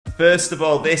First of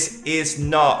all, this is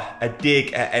not a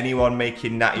dig at anyone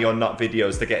making Natty or Not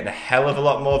videos. They're getting a hell of a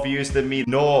lot more views than me,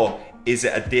 nor is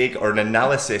it a dig or an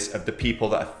analysis of the people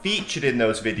that are featured in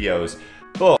those videos.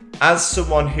 But as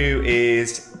someone who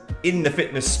is in the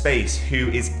fitness space, who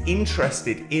is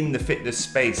interested in the fitness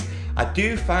space, I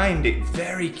do find it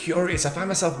very curious. I find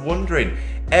myself wondering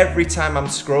every time I'm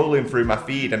scrolling through my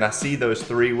feed and I see those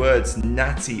three words,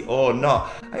 Natty or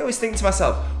Not. I always think to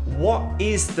myself, what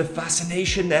is the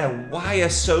fascination there? Why are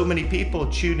so many people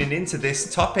tuning into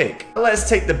this topic? Let's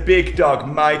take the big dog,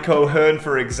 Mike O'Hearn,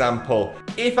 for example.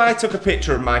 If I took a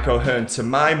picture of Mike O'Hearn to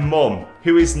my mum,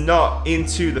 who is not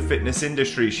into the fitness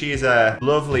industry, she is a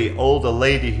lovely older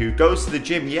lady who goes to the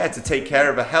gym, yeah, to take care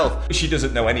of her health. She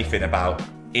doesn't know anything about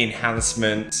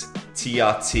enhancement,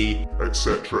 TRT,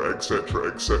 etc,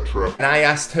 etc, etc. And I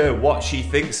asked her what she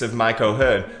thinks of Mike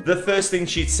O'Hearn. The first thing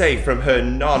she'd say from her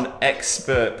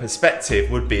non-expert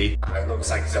perspective would be, it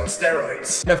looks like he's on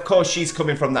steroids. And of course she's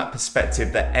coming from that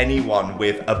perspective that anyone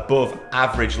with above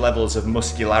average levels of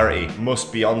muscularity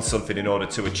must be on something in order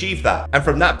to achieve that. And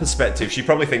from that perspective, she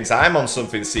probably thinks I'm on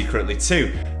something secretly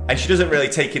too. And she doesn't really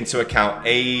take into account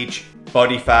age,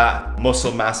 body fat,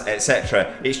 muscle mass,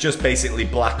 etc. It's just basically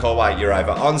black or white. You're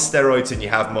either on steroids and you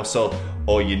have muscle,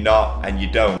 or you're not and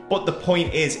you don't. But the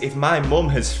point is, if my mum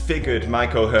has figured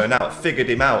Mike O'Hearn out, figured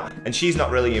him out, and she's not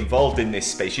really involved in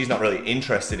this space, she's not really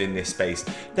interested in this space,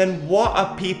 then what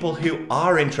are people who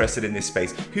are interested in this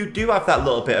space, who do have that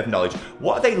little bit of knowledge,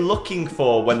 what are they looking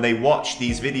for when they watch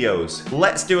these videos?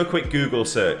 Let's do a quick Google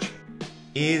search.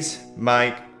 Is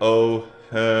Mike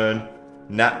O'Hearn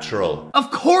natural? Of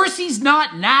course he's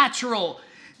not natural.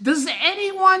 Does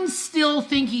anyone still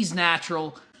think he's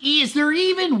natural? Is there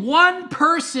even one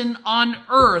person on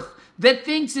earth that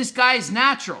thinks this guy's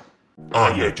natural?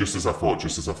 Ah, yeah, just as I thought,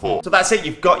 just as I thought. So that's it,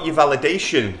 you've got your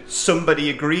validation.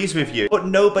 Somebody agrees with you. But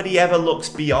nobody ever looks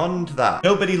beyond that.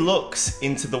 Nobody looks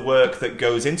into the work that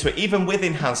goes into it. Even with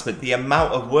enhancement, the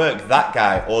amount of work that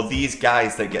guy or these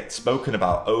guys that get spoken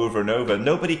about over and over,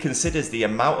 nobody considers the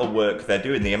amount of work they're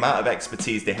doing, the amount of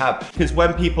expertise they have. Because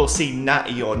when people see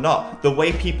Natty or Not, the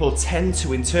way people tend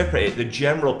to interpret it, the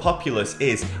general populace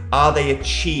is, are they a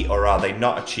cheat or are they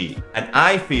not a cheat? And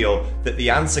I feel that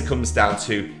the answer comes down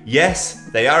to, yes,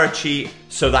 they are a cheat,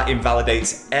 so that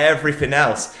invalidates everything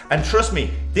else. And trust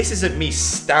me, this isn't me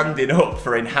standing up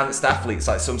for enhanced athletes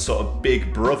like some sort of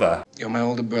big brother. You're my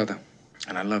older brother,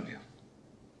 and I love you.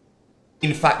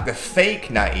 In fact, the fake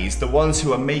natties, the ones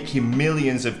who are making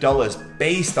millions of dollars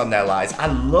based on their lies, I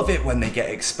love it when they get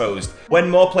exposed. When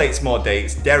More Plates, More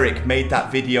Dates, Derek made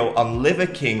that video on Liver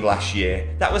King last year,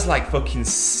 that was like fucking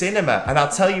cinema. And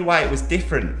I'll tell you why it was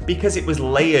different. Because it was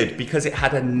layered, because it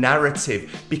had a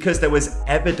narrative, because there was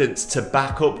evidence to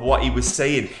back up what he was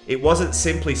saying. It wasn't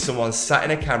simply someone sat in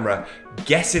a camera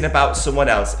guessing about someone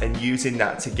else and using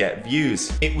that to get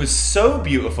views. It was so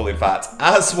beautiful, in fact,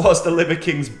 as was the Liver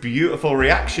King's beautiful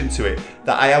reaction to it,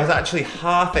 that I was actually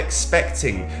half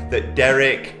expecting that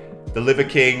Derek, the Liver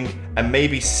King, and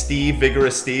maybe Steve,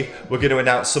 Vigorous Steve, were going to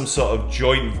announce some sort of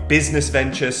joint business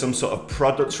venture, some sort of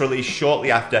product release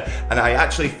shortly after, and I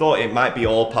actually thought it might be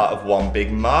all part of one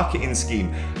big marketing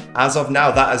scheme. As of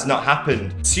now, that has not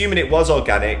happened. Assuming it was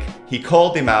organic, he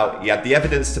called him out, he had the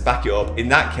evidence to back it up. In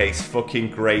that case,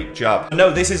 fucking great job.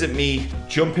 No, this isn't me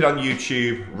jumping on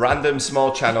YouTube, random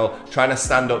small channel, trying to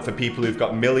stand up for people who've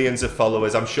got millions of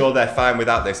followers. I'm sure they're fine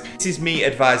without this. This is me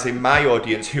advising my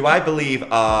audience, who I believe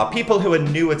are people who are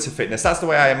newer to fitness. That's the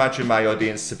way I imagine my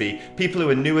audience to be. People who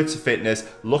are newer to fitness,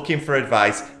 looking for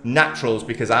advice, naturals,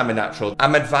 because I'm a natural.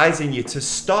 I'm advising you to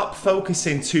stop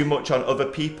focusing too much on other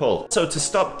people. So to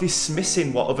stop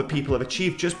dismissing what other people have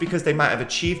achieved just because they might have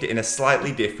achieved it in a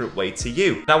slightly different way to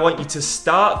you. And I want you to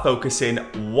start focusing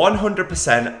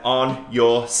 100% on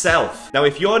yourself. Now,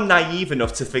 if you're naive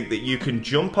enough to think that you can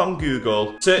jump on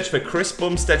Google, search for Chris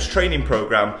Bumstead's training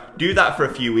program, do that for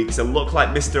a few weeks and look like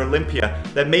Mr. Olympia,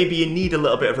 then maybe you need a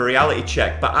little bit of a reality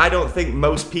check. But I don't think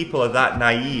most people are that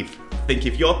naive. I think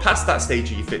if you're past that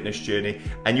stage of your fitness journey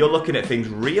and you're looking at things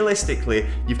realistically,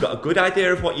 you've got a good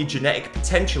idea of what your genetic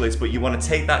potential is, but you want to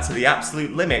take that to the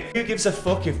absolute limit. Who gives a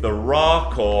fuck if The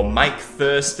Rock or Mike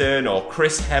Thurston or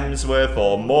Chris Hemsworth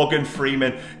or Morgan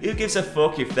Freeman, who gives a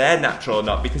fuck if they're natural or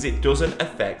not, because it doesn't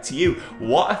affect you.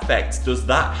 What effect does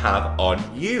that have on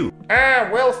you?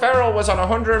 Will Ferrell was on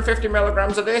 150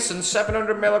 milligrams of this and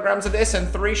 700 milligrams of this and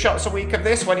 3 shots a week of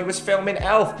this when he was filming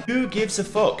Elf. Who gives a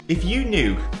fuck? If you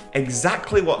knew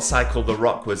exactly what cycle The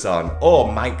Rock was on,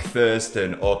 or Mike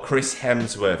Thurston, or Chris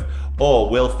Hemsworth, or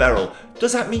Will Ferrell,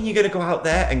 does that mean you're going to go out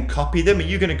there and copy them? Are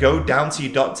you going to go down to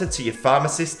your doctor, to your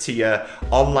pharmacist, to your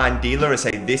online dealer and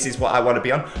say, this is what I want to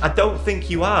be on? I don't think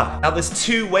you are. Now, there's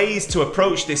 2 ways to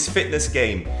approach this fitness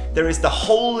game. There is the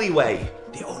holy way,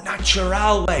 the au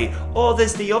natural way, or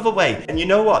there's the other way. And you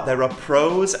know what? There are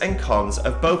pros and cons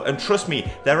of both. And trust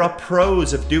me, there are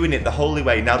pros of doing it the holy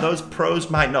way. Now, those pros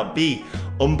might not be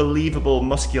unbelievable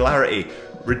muscularity,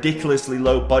 ridiculously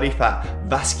low body fat,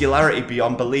 vascularity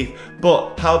beyond belief,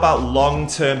 but how about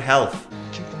long-term health?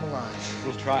 Keep them alive.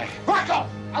 We'll try. Rocco!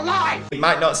 Alive! It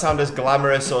might not sound as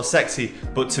glamorous or sexy,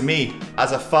 but to me,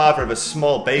 as a father of a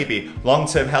small baby,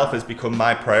 long-term health has become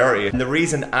my priority. And the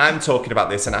reason I'm talking about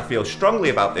this, and I feel strongly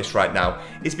about this right now,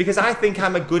 is because I think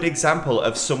I'm a good example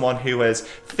of someone who has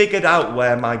figured out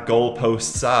where my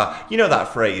goalposts are. You know that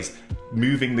phrase,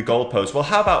 moving the goalposts. Well,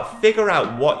 how about figure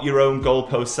out what your own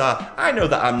goalposts are? I know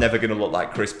that I'm never going to look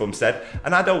like Chris Bumstead,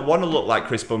 and I don't want to look like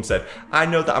Chris Bumstead. I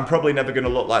know that I'm probably never going to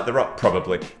look like The Rock.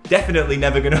 Probably. Definitely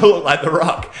never going to look like The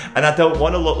Rock, and I don't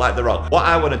want to look like The Rock. What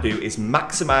I want to do is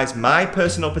maximize my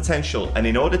personal potential, and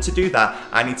in order to do that,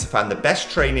 I need to find the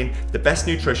best training, the best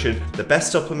nutrition, the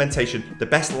best supplementation, the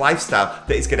best lifestyle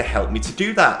that is going to help me to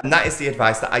do that. And that is the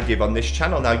advice that I give on this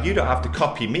channel. Now, you don't have to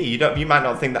copy me. You might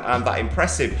not think that I'm that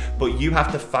impressive, but you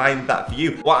have to find that for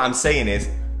you. What I'm saying is,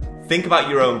 think about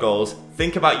your own goals,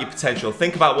 think about your potential,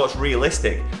 think about what's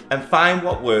realistic, and find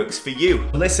what works for you.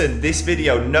 Listen, this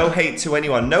video, no hate to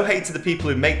anyone, no hate to the people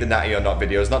who make the Natty or Not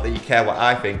videos, not that you care what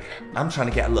I think. I'm trying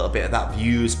to get a little bit of that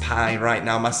views pie right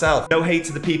now myself. No hate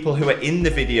to the people who are in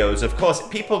the videos. Of course,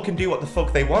 people can do what the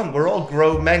fuck they want. We're all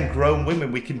grown men, grown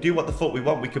women. We can do what the fuck we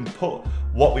want. We can put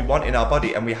what we want in our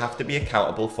body, and we have to be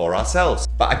accountable for ourselves.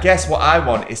 But I guess what I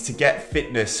want is to get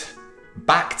fitness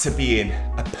back to being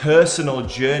a personal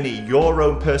journey, your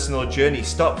own personal journey.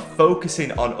 Stop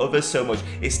focusing on others so much.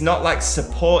 It's not like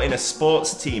supporting a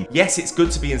sports team. Yes, it's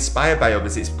good to be inspired by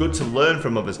others, it's good to learn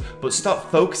from others, but stop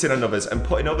focusing on others and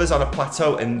putting others on a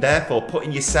plateau and therefore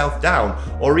putting yourself down,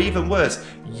 or even worse,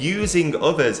 using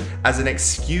others as an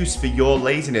excuse for your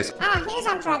laziness. Oh, he's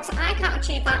on drugs, I can't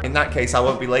achieve that. In that case, I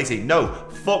won't be lazy. No,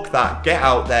 fuck that. Get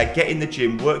out there, get in the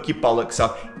gym, work your bollocks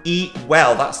off, eat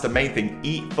well, that's the main thing.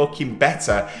 Eat fucking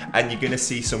better, and you're gonna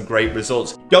see some great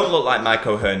results. Don't look like Mike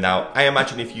O'Hearn now. I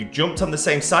imagine if you jumped on the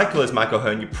same cycle as Mike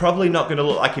O'Hearn, you're probably not gonna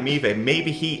look like him either.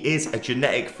 Maybe he is a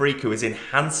genetic freak who is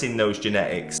enhancing those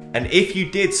genetics. And if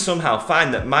you did somehow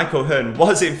find that Mike O'Hearn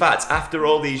was in fact, after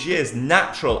all these years,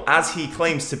 natural as he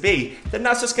claims to be, then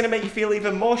that's just gonna make you feel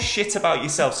even more shit about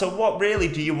yourself. So what really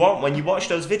do you want when you watch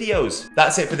those videos?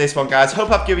 That's it for this one, guys.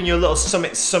 Hope I've given you a little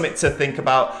summit to think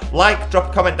about. Like, drop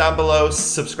a comment down below,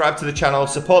 subscribe to the channel,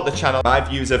 support the channel. My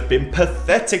views have been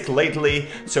pathetic lately,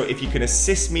 so if you can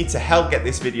assist me to help get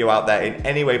this video out there in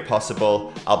any way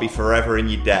possible, I'll be forever in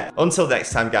your debt. Until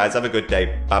next time, guys, have a good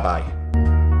day. Bye bye.